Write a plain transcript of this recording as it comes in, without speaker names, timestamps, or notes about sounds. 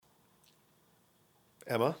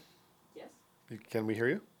Emma, Yes? can we hear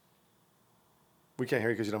you? We can't hear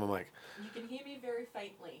you because you don't have a mic. You can hear me very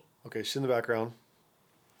faintly. Okay, she's in the background.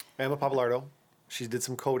 Emma Papalardo. She did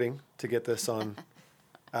some coding to get this on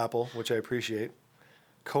Apple, which I appreciate.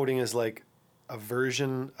 Coding is like a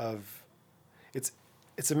version of...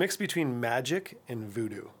 It's a mix between magic and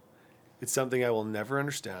voodoo. It's something I will never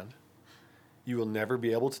understand. You will never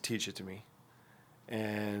be able to teach it to me.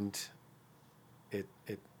 And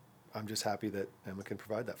I'm just happy that Emma can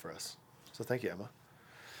provide that for us. So thank you, Emma.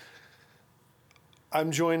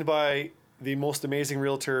 I'm joined by the most amazing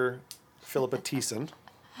realtor, Philippa Thiessen.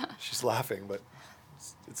 She's laughing, but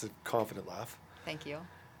it's a confident laugh. Thank you.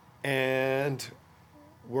 And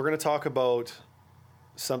we're going to talk about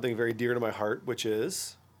something very dear to my heart, which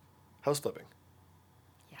is house flipping.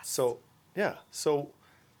 Yes. So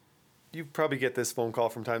you probably get this phone call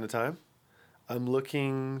from time to time. I'm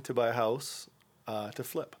looking to buy a house to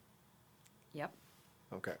flip. Yep.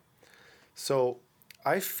 Okay. So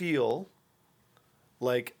I feel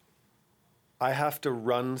like I have to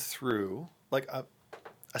run through, like a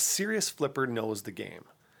serious flipper knows the game.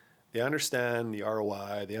 They understand the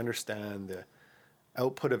ROI. They understand the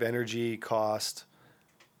output of energy, cost,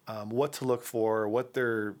 what to look for, what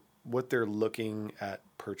they're looking at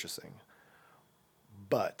purchasing.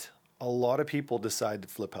 But a lot of people decide to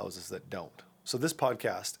flip houses that don't. So this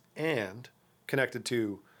podcast, and connected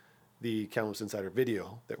to the Kamloops Insider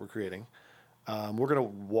video that we're creating, we're going to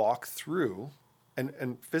walk through,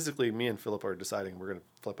 and physically me and Philip are deciding we're going to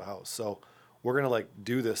flip a house. So we're going to like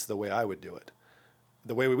do this the way I would do it,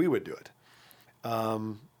 the way we would do it.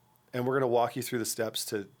 And we're going to walk you through the steps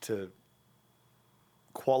to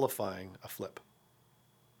qualifying a flip.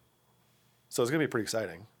 So it's going to be pretty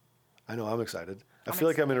exciting. I know I'm excited. I feel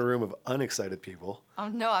like I'm in a room of unexcited people. Oh,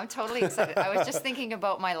 no, I'm totally excited. I was just thinking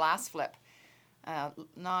about my last flip. Well,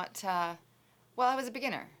 I was a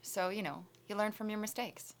beginner. So, you learn from your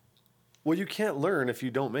mistakes. Well, you can't learn if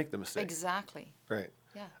you don't make the mistakes. Exactly. Right.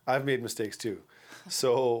 Yeah. I've made mistakes too.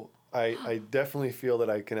 So I definitely feel that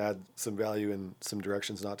I can add some value in some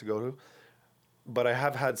directions not to go to. But I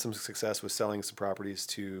have had some success with selling some properties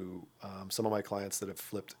to some of my clients that have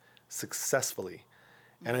flipped successfully.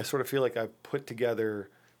 And I sort of feel like I've put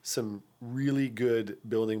together some really good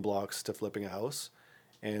building blocks to flipping a house.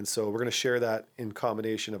 And so we're going to share that in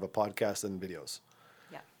combination of a podcast and videos.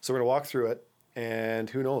 Yeah. So we're going to walk through it, and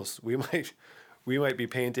who knows, we might be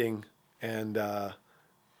painting, and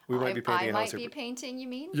we might be painting a house. I might be painting, you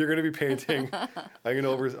mean? You're going to be painting.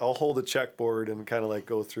 I'll hold a checkboard and kind of like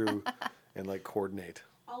go through and like coordinate.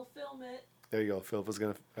 I'll film it. There you go. Emma's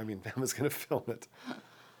going to film it.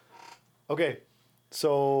 Okay.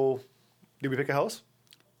 So, did we pick a house?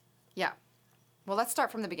 Yeah. Well, let's start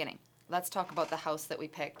from the beginning. Let's talk about the house that we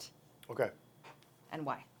picked. Okay. And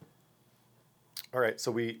why. All right. So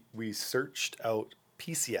we searched out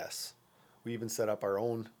PCS. We even set up our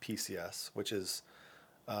own PCS, which is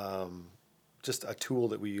just a tool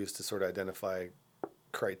that we use to sort of identify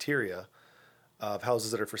criteria of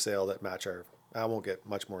houses that are for sale that match our... I won't get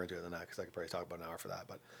much more into it than that because I could probably talk about an hour for that.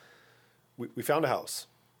 But we found a house.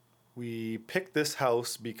 We picked this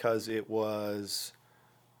house because it was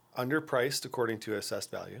underpriced according to assessed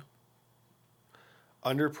value,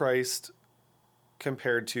 underpriced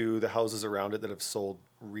compared to the houses around it that have sold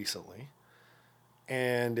recently,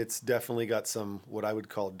 and it's definitely got some what I would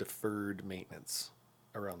call deferred maintenance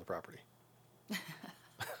around the property.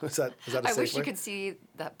 is that a safe I wish way? you could see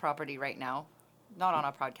that property right now. Not on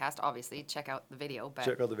a podcast, obviously. Check out the video. But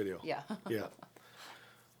Check out the video. Yeah. Yeah.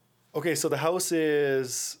 Okay, so the house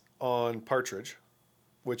is on Partridge,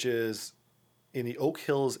 which is in the Oak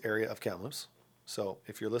Hills area of Kamloops. So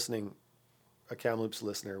if you're listening, a Kamloops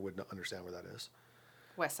listener would not understand where that is.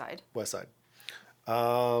 West side. West side.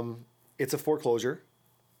 It's a foreclosure,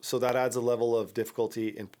 so that adds a level of difficulty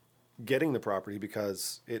in getting the property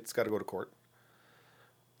because it's got to go to court.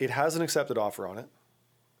 It has an accepted offer on it.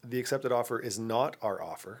 The accepted offer is not our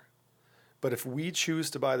offer, but if we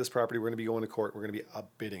choose to buy this property, we're going to be going to court. We're going to be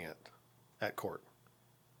upbidding it at court.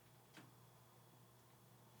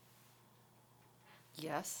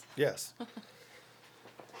 Yes. Yes.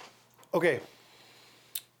 Okay.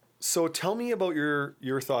 So tell me about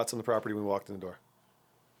your thoughts on the property when we walked in the door.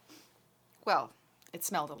 Well, it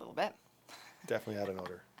smelled a little bit. Definitely had an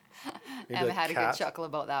odor. Maybe Emma like had a cat, good chuckle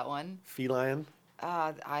about that one. feline.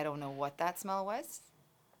 I don't know what that smell was.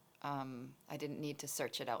 I didn't need to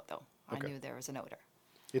search it out, though. Okay. I knew there was an odor.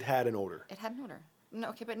 It had an odor. It had an odor. No,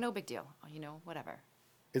 okay, but no big deal. Whatever.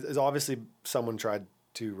 It's obviously someone tried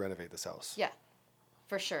to renovate this house. Yeah,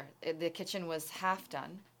 for sure. The kitchen was half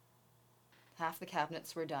done. Half the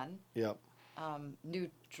cabinets were done. Yep.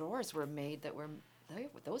 New drawers were made that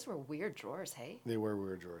those were weird drawers, hey? They were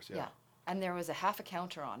weird drawers, yeah. Yeah. And there was a half a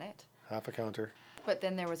counter on it, Half a counter, but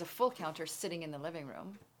then there was a full counter sitting in the living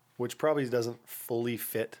room. which probably doesn't fully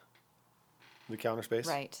fit the counter space.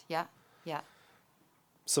 Right. Yeah. Yeah.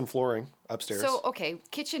 Some flooring upstairs. So, okay, the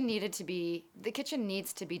kitchen needs to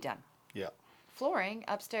be done. Yeah. Flooring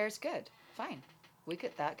upstairs, good. Fine.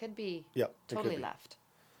 That could be Yeah, it could totally be. left.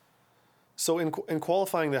 So in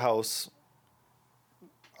qualifying the house,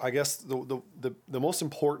 I guess the most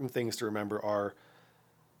important things to remember are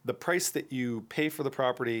the price that you pay for the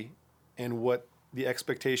property and what the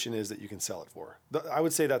expectation is that you can sell it for. I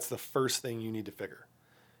would say that's the first thing you need to figure.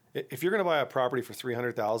 If you're going to buy a property for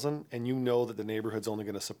 $300,000 and you know that the neighborhood's only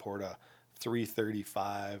going to support a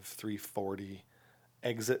 $335, $340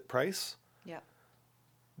 exit price, Yeah.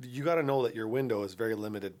 you got to know that your window is very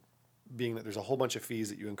limited, being that there's a whole bunch of fees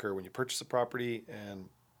that you incur when you purchase a property, and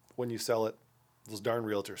when you sell it, those darn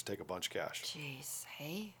realtors take a bunch of cash. Jeez,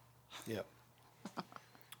 hey? Yep.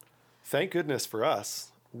 Thank goodness for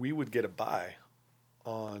us, we would get a buy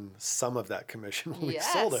on some of that commission when we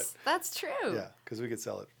sold it. That's true. Yeah, because we could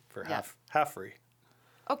sell it for Yeah. half free.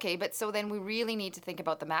 Okay, but so then we really need to think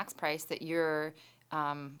about the max price that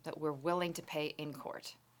that we're willing to pay in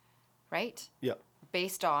court, right? Yeah.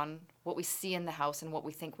 Based on what we see in the house and what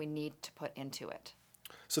we think we need to put into it.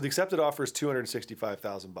 So the accepted offer is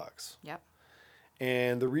 $265,000. Yep.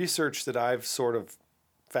 And the research that I've sort of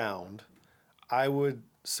found, I would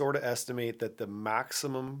sort of estimate that the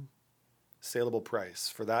maximum saleable price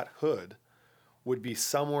for that hood would be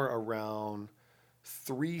somewhere around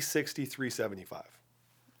 $360,000, $375,000.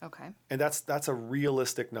 Okay. And that's a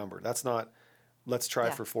realistic number. That's not, let's try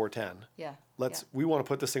Yeah. for $410. Yeah. We want to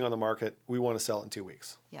put this thing on the market. We want to sell it in 2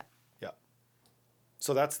 weeks. Yeah. Yeah.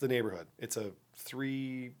 So that's the neighborhood. It's a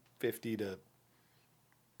 350 to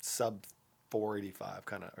sub 485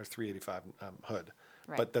 kind of, or 385 hood.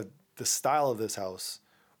 Right. But the style of this house,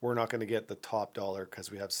 we're not going to get the top dollar because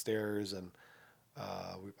we have stairs, and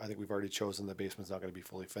I think we've already chosen the basement's not going to be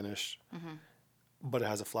fully finished. Mm-hmm. But it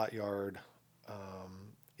has a flat yard.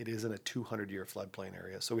 It is in a 200-year floodplain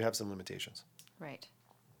area, so we have some limitations. Right.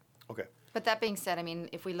 Okay. But that being said, I mean,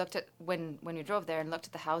 if we looked at when you drove there and looked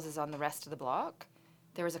at the houses on the rest of the block,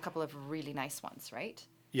 there was a couple of really nice ones, right?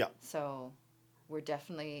 Yeah. So we're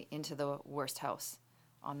definitely into the worst house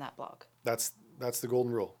on that block. That's the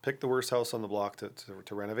golden rule. Pick the worst house on the block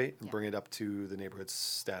to renovate and Yeah. bring it up to the neighborhood's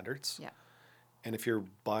standards. Yeah. And if you're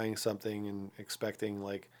buying something and expecting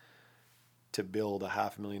like to build a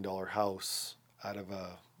 $500,000 house out of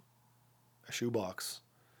a shoebox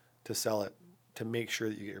to sell it, to make sure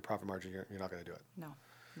that you get your profit margin, you're not going to do it. No.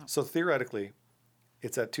 So theoretically,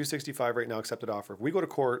 it's at $265 right now, accepted offer. If we go to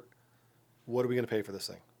court, what are we going to pay for this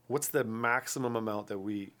thing? What's the maximum amount that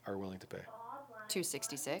we are willing to pay?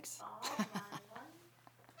 266.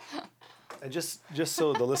 And just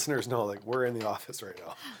so the listeners know, like, we're in the office right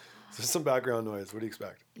now. So there's some background noise. What do you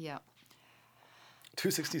expect? Yeah.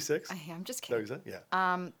 266? I'm just Is that what kidding. you said?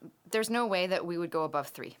 Yeah. There's no way that we would go above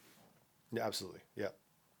 3. Yeah, absolutely. Yeah.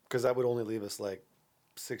 Because that would only leave us like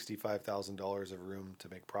 $65,000 of room to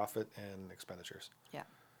make profit and expenditures. Yeah.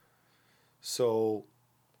 So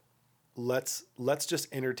let's just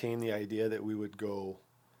entertain the idea that we would go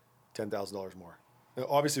 $10,000 more. Now,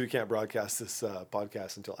 obviously, we can't broadcast this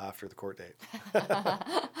podcast until after the court date.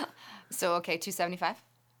 So, okay, 275?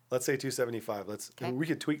 Let's say 275. Okay. We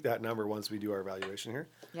could tweak that number once we do our evaluation here.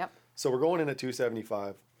 Yep. So we're going in at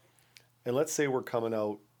 275, and let's say we're coming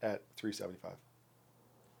out at 375.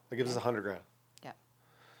 That gives us $100,000. Yeah.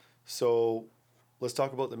 So let's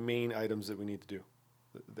talk about the main items that we need to do,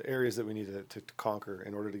 the areas that we need to conquer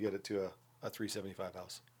in order to get it to a 375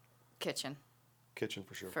 house. Kitchen Kitchen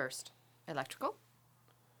for sure. first. Electrical?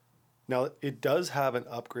 Now, it does have an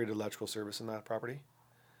upgraded electrical service in that property,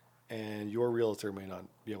 and your realtor may not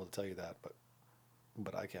be able to tell you that,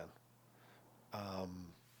 but I can.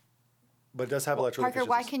 But it does have electrical Parker,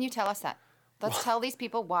 why efficiencies. can you tell us that? Let's tell these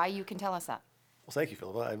people why you can tell us that. Well, thank you,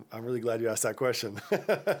 Philippa. I'm really glad you asked that question.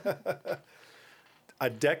 A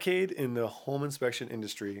decade in the home inspection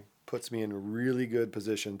industry puts me in a really good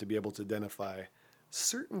position to be able to identify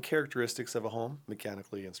certain characteristics of a home,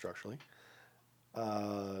 mechanically and structurally,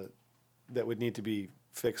 that would need to be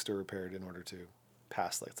fixed or repaired in order to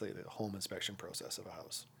pass, let's say, the home inspection process of a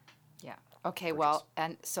house. Yeah. Okay, well,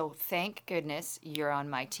 and so thank goodness you're on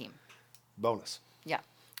my team. Bonus. Yeah.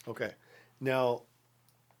 Okay. Now,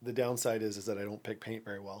 the downside is that I don't pick paint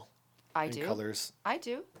very well. I in do. colors, I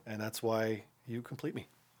do. and that's why you complete me.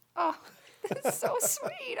 Oh, that's so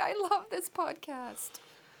sweet. I love this podcast.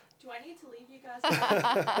 Do I need to leave you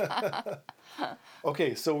guys?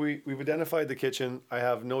 Okay, so we've identified the kitchen. I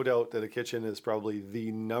have no doubt that a kitchen is probably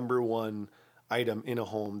the number one item in a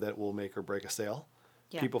home that will make or break a sale.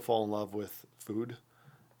 Yeah. People fall in love with food,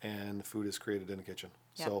 and the food is created in a kitchen.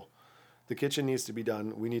 Yeah. So the kitchen needs to be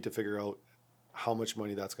done. We need to figure out how much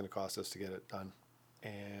money that's going to cost us to get it done.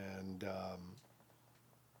 And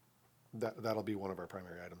that'll be one of our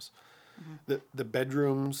primary items. The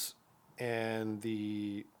bedrooms and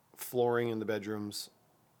the flooring in the bedrooms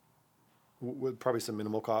with probably some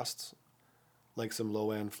minimal costs, like some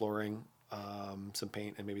low-end flooring, some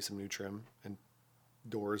paint, and maybe some new trim, and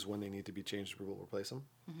doors when they need to be changed, we'll replace them.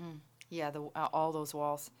 Yeah, all those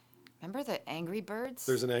walls. Remember the Angry Birds?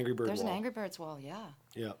 There's an Angry Bird There's wall. an Angry Birds wall, yeah.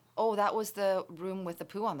 Yeah, Oh, that was the room with the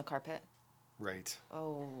poo on the carpet. right,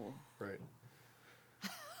 Oh. right.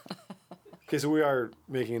 Okay, so we are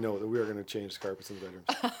making a note that we are going to change the carpets in the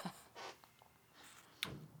bedrooms.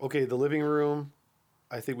 Okay, the living room,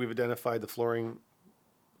 I think we've identified the flooring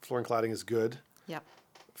cladding is good. Yep.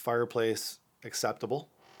 Fireplace, acceptable.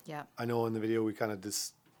 Yep. I know in the video we kind of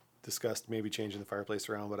discussed maybe changing the fireplace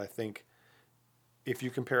around, but I think if you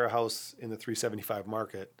compare a house in the 375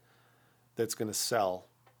 market that's going to sell,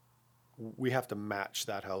 we have to match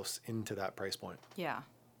that house into that price point. Yeah.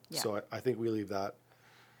 Yeah. So I think we leave that.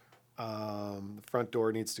 The front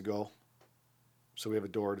door needs to go. So we have a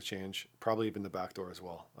door to change, probably even the back door as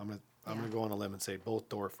well. I'm gonna go on a limb and say both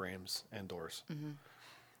door frames and doors.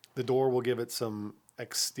 The door will give it some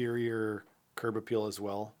exterior curb appeal as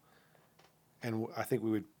well, and I think we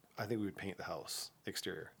would paint the house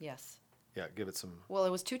exterior. Yes. Yeah, give it some. Well, it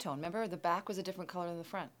was two-tone. Remember, the back was a different color than the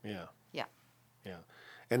front. Yeah, Yeah. yeah,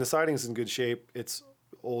 and the siding's in good shape. It's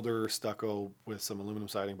older stucco with some aluminum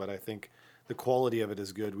siding, but I think the quality of it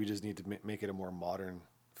is good. We just need to make it a more modern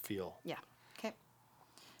feel. Yeah. Okay.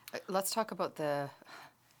 Let's talk about the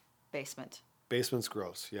basement. Basement's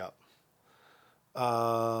gross, yeah.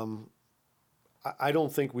 I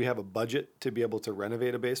don't think we have a budget to be able to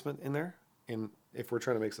renovate a basement in there, if we're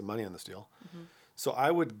trying to make some money on this deal. So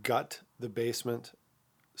I would gut the basement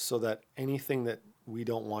so that anything that we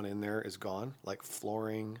don't want in there is gone, like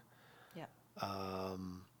flooring, Yeah.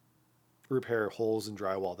 repair holes in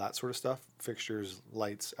drywall, that sort of stuff, fixtures,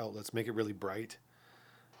 lights, outlets, make it really bright.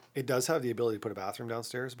 It does have the ability to put a bathroom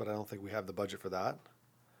downstairs, but I don't think we have the budget for that.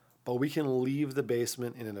 But we can leave the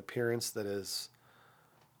basement in an appearance that is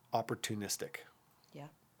opportunistic, Yeah.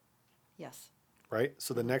 Yes. right?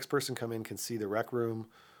 So the next person come in can see the rec room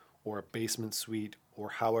or a basement suite or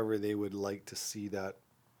however they would like to see that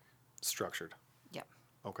structured. Yeah.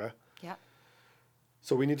 Okay? Yeah.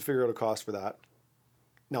 So we need to figure out a cost for that.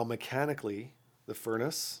 Now, mechanically, the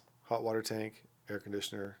furnace, hot water tank, air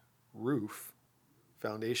conditioner, roof,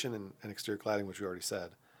 foundation, and exterior cladding, which we already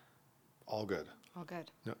said, all good. All good.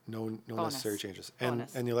 No Bonus. necessary changes.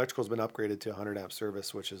 Bonus. And the electrical's been upgraded to 100 amp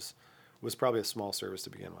service, which was probably a small service to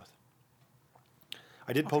begin with.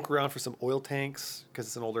 I did poke around for some oil tanks because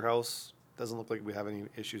it's an older house. Doesn't look like we have any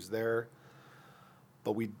issues there.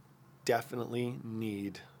 But we definitely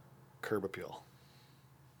need curb appeal.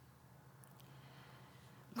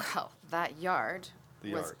 Well, that yard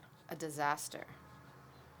The was yard. a disaster.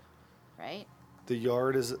 Right? The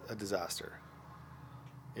yard is a disaster.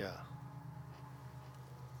 Yeah.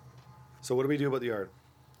 So what do we do about the yard?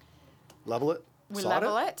 Level it? We Sod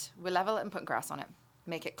level it. We level it and put grass on it.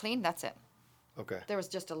 Make it clean. That's it. Okay. There was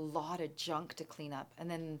just a lot of junk to clean up. And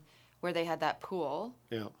then where they had that pool,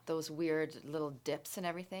 Yeah. those weird little dips and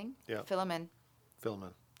everything, Yeah. fill them in. Fill 'em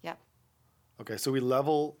in. Yep. Okay, so we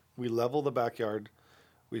level the backyard.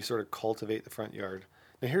 We sort of cultivate the front yard.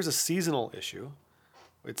 Now here's a seasonal issue.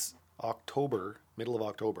 It's October, middle of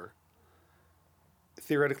October.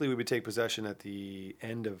 Theoretically, we would take possession at the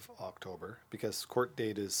end of October because court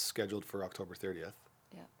date is scheduled for October 30th.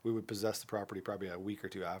 Yeah. We would possess the property probably a week or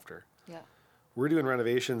two after. Yeah. We're doing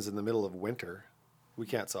renovations in the middle of winter. We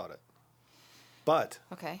can't sod it. But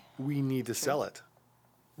Okay. we need to sell it.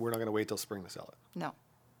 We're not going to wait till spring to sell it. No.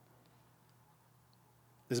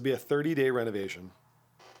 This would be a 30-day renovation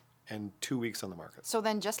and 2 weeks on the market. So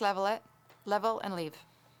then just level it, level and leave.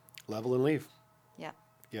 Level and leave. Yeah.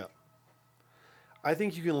 Yeah. I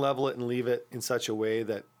think you can level it and leave it in such a way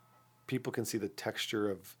that people can see the texture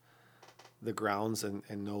of the grounds and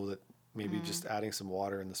know that maybe just adding some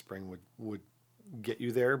water in the spring would get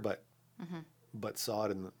you there, but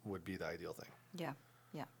sod would be the ideal thing. Yeah.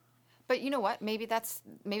 Yeah. But you know what? Maybe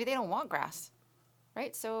they don't want grass.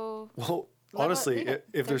 Right? So Well, Level it, honestly, leave it.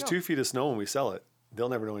 if There you there's go. 2 feet of snow when we sell it, they'll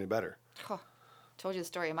never know any better. told you the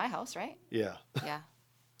story of my house, right? Yeah. Yeah.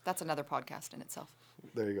 That's another podcast in itself.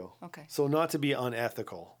 There you go. Okay. So not to be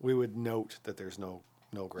unethical, we would note that there's no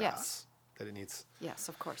no grass. Yes. That it needs. Yes,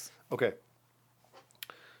 of course. Okay.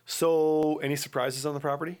 So, any surprises on the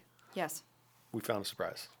property? Yes, We found a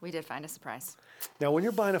surprise. we did find a surprise. Now, when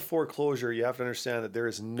you're buying a foreclosure, you have to understand that there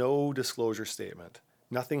is no disclosure statement.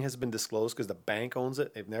 Nothing has been disclosed because the bank owns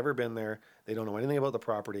it. They've never been there. They don't know anything about the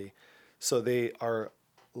property. So they are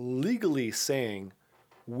legally saying,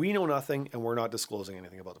 we know nothing and we're not disclosing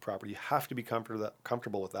anything about the property. You have to be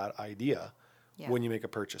comfortable with that idea Yeah. when you make a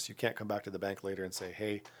purchase. You can't come back to the bank later and say,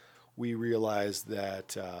 hey, we realized that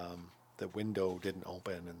the window didn't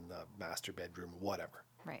open in the master bedroom, whatever.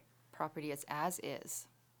 Right. Property is as is.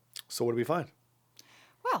 So what do we find?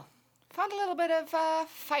 Well, found a little bit of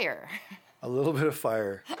fire. A little bit of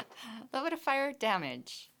fire. A little bit of fire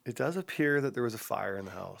damage. It does appear that there was a fire in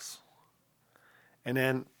the house. And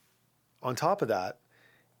then on top of that,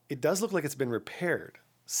 it does look like it's been repaired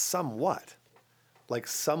somewhat. Like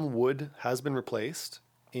some wood has been replaced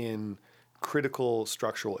in critical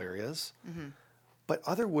structural areas, but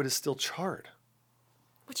other wood is still charred.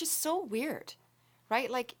 Which is so weird, right?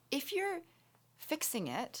 Like, if you're fixing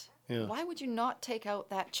it, Yeah. why would you not take out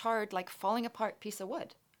that charred, like, falling apart piece of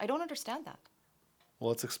wood? I don't understand that. Well,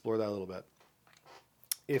 let's explore that a little bit.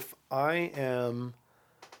 If I am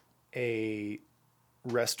a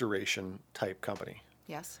restoration type company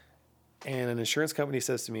Yes. and an insurance company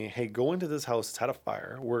says to me, hey, go into this house, it's had a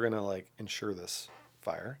fire, we're going to like insure this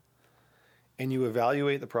fire, and you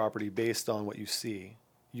evaluate the property based on what you see,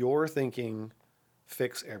 you're thinking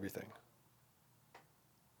fix everything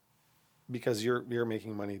because you're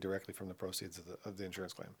making money directly from the proceeds of the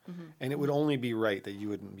insurance claim. And it would only be right that you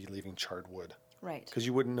wouldn't be leaving charred wood Right. because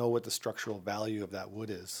you wouldn't know what the structural value of that wood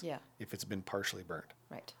is Yeah. if it's been partially burned.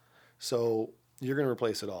 Right. So you're going to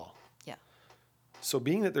replace it all. Yeah. So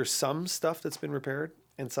being that there's some stuff that's been repaired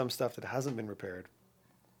and some stuff that hasn't been repaired,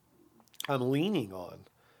 I'm leaning on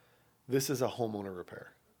this is a homeowner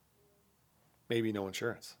repair. Maybe no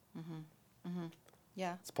insurance.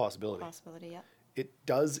 Yeah. It's a possibility. Possibility, yeah. It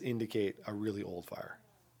does indicate a really old fire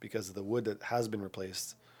because the wood that has been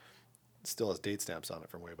replaced still has date stamps on it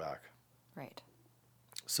from way back. Right.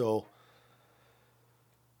 So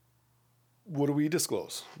what do we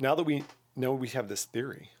disclose? Now that we have this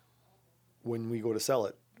theory, when we go to sell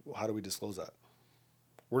it, how do we disclose that?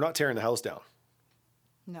 We're not tearing the house down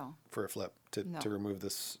No. for a flip to No. remove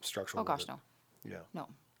this structural. Oh, gosh, wood. no. Yeah. No.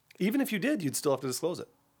 Even if you did, you'd still have to disclose it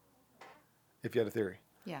if you had a theory.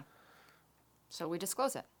 Yeah. So we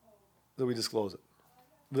disclose it. So we disclose it.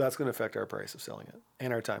 But that's going to affect our price of selling it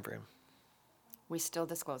and our time frame. We still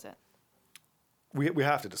disclose it. We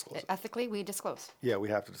have to disclose it. Ethically, we disclose. Yeah, we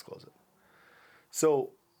have to disclose it.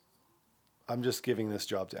 So I'm just giving this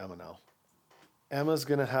job to Emma now. Emma's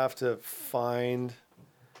going to have to find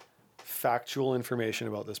factual information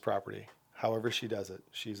about this property, however she does it.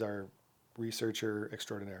 She's our researcher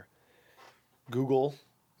extraordinaire. Google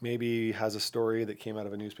maybe has a story that came out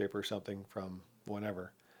of a newspaper or something from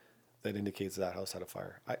whenever that indicates that house had a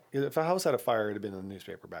fire. If a house had a fire, it'd have been in the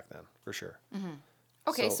newspaper back then, for sure.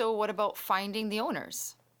 Okay, so what about finding the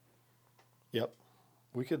owners? Yep.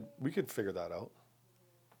 We could figure that out.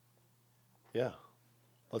 Yeah.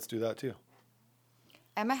 Let's do that too.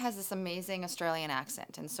 Emma has this amazing Australian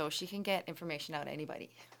accent, and so she can get information out of anybody.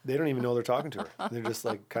 They don't even know they're talking to her. They're just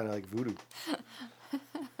like kind of like voodoo.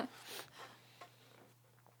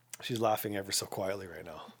 She's laughing ever so quietly right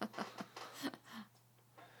now.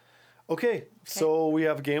 Okay, so we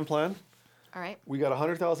have a game plan. All right. We got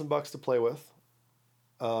 $100,000 to play with.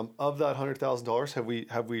 Of that $100,000,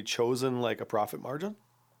 have we chosen like a profit margin?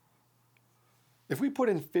 If we put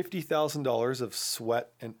in $50,000 of sweat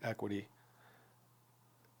and equity,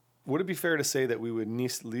 would it be fair to say that we would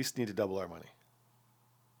at least need to double our money?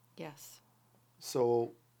 Yes.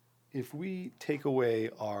 So if we take away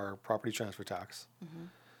our property transfer tax,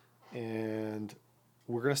 and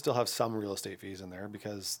we're going to still have some real estate fees in there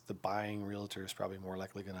because the buying realtor is probably more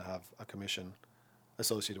likely going to have a commission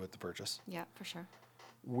associated with the purchase. Yeah, for sure.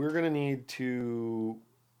 We're going to need to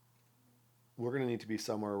be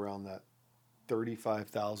somewhere around that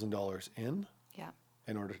 $35,000 Yeah,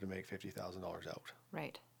 in order to make $50,000 out.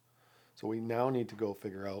 right. So we now need to go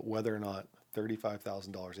figure out whether or not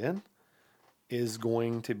 $35,000 in is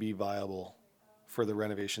going to be viable for the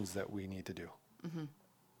renovations that we need to do.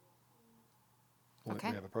 Okay.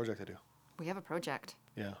 We have a project to do. We have a project.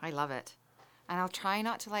 Yeah. I love it. And I'll try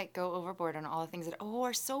not to like go overboard on all the things that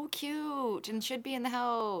are so cute and should be in the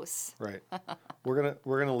house. Right. We're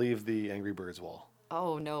gonna leave the Angry Birds wall.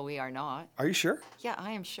 Oh no, we are not. Are you sure? Yeah,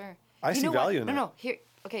 I am sure. I see value in no, that. No, here.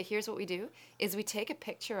 Okay, here's what we do: is we take a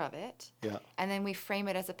picture of it, Yeah. and then we frame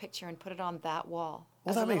it as a picture and put it on that wall.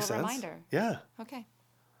 Well, as that a makes little sense. Reminder. Yeah. Okay.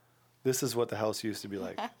 this is what the house used to be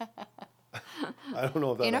like. I don't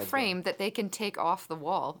know if that In a adds up. frame that they can take off the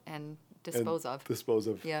wall and dispose of. Dispose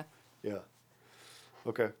of. Yeah. Yeah.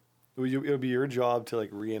 Okay. It'll be your job to like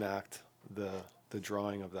reenact the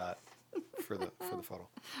drawing of that for the photo.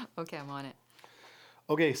 Okay, I'm on it.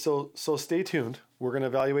 Okay, so stay tuned. We're going to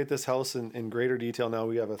evaluate this house in greater detail now.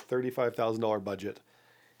 We have a $35,000 budget.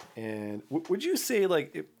 And would you say,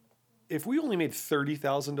 like, if we only made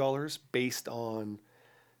 $30,000 based on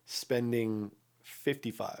spending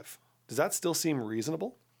 $55,000, does that still seem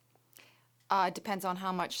reasonable? It depends on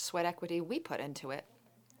how much sweat equity we put into it.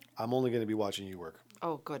 I'm only going to be watching you work.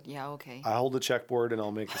 Oh, good. Yeah, okay. I hold the checkboard and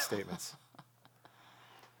I'll make the statements.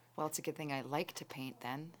 Well, it's a good thing I like to paint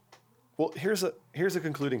then. Well, here's a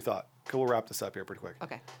concluding thought. Okay, we'll wrap this up here pretty quick.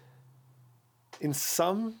 Okay. In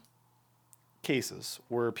some cases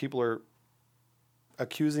where people are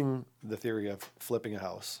accusing the theory of flipping a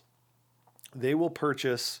house, they will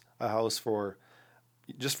purchase a house for,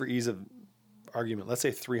 just for ease of argument, let's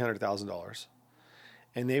say $300,000,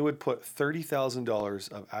 and they would put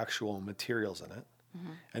 $30,000 of actual materials in it,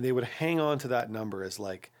 and they would hang on to that number as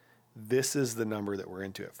like, this is the number that we're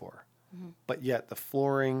into it for. But yet the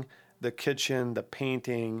flooring, the kitchen, the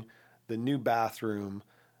painting, the new bathroom,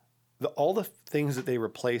 all the things that they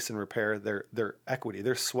replace and repair, their equity,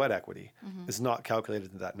 their sweat equity is not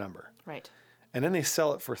calculated to that number. Right. And then they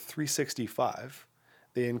sell it for $365,000.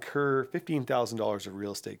 They incur $15,000 of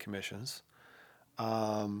real estate commissions,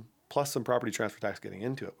 plus some property transfer tax getting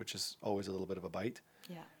into it, which is always a little bit of a bite.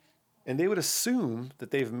 Yeah. And they would assume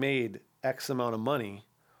that they've made X amount of money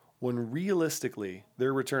when realistically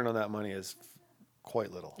their return on that money is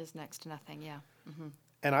quite little. Is next to nothing, yeah.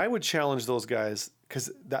 And I would challenge those guys,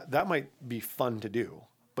 because that might be fun to do,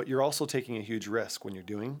 but you're also taking a huge risk when you're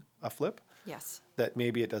doing a flip, Yes. that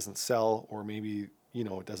maybe it doesn't sell, or maybe,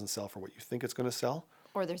 it doesn't sell for what you think it's going to sell.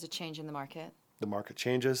 Or there's a change in the market. The market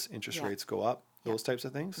changes, interest Yeah. rates go up, Yeah. those types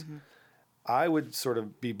of things. I would sort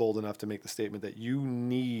of be bold enough to make the statement that you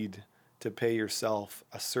need to pay yourself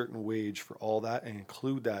a certain wage for all that and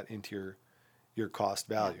include that into your cost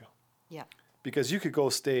value. Yeah. Because you could go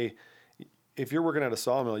stay, if you're working at a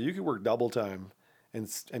sawmill, you could work double time and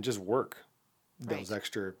just work those Right.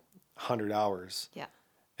 extra 100 hours Yeah.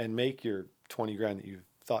 and make your 20 grand that you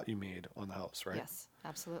thought you made on the house, right? Yes,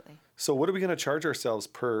 absolutely. So what are we going to charge ourselves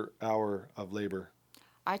per hour of labor?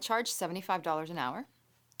 I charge $75 an hour.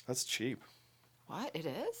 That's cheap. What? It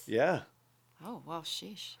is? Yeah. Oh, well,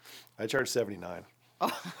 sheesh. I charge 79.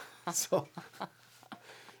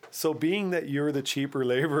 So being that you're the cheaper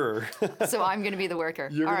laborer, So I'm going to be the worker.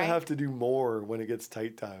 you're All going to right. have to do more when it gets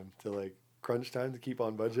tight time to like crunch time to keep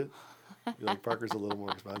on budget. You're like, Parker's a little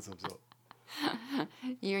more expensive, so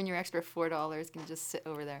You and your extra $4 can just sit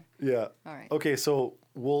over there. yeah. All right. Okay, so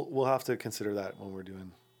we'll have to consider that when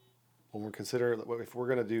if we're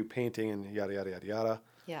gonna do painting and yada yada yada yada.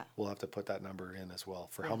 Yeah. We'll have to put that number in as well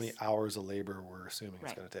for how many Yes. hours of labor we're assuming it's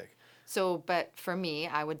Right. gonna take. So, but for me,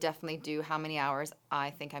 I would definitely do how many hours I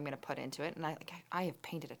think I'm going to put into it. And I have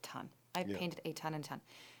painted a ton. I've Yeah. painted a ton and ton.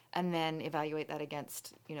 And then evaluate that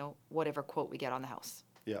against, whatever quote we get on the house.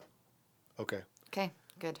 Yeah. Okay. Okay,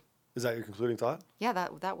 good. Is that your concluding thought? Yeah,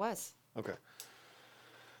 that was. Okay.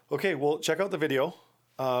 Okay. Well, check out the video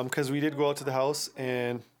because we did go out to the house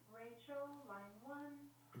and Rachel, line 1.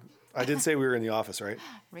 I did say we were in the office, right?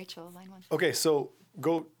 Rachel, line 1. Okay. So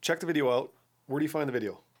go check the video out. Where do you find the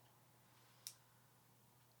video?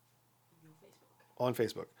 On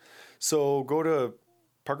Facebook. So go to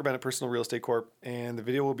Parker Bennett Personal Real Estate Corp. And the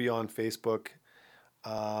video will be on Facebook.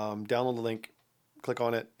 Download the link, click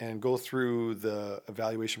on it, and go through the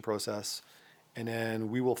evaluation process. And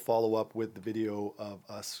then we will follow up with the video of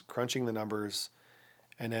us crunching the numbers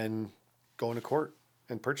and then going to court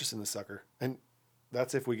and purchasing the sucker. And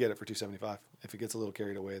that's if we get it for $275. If it gets a little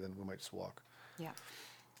carried away, then we might just walk. Yeah.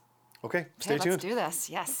 Okay, stay Okay, tuned. let's do this.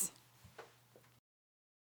 Yes.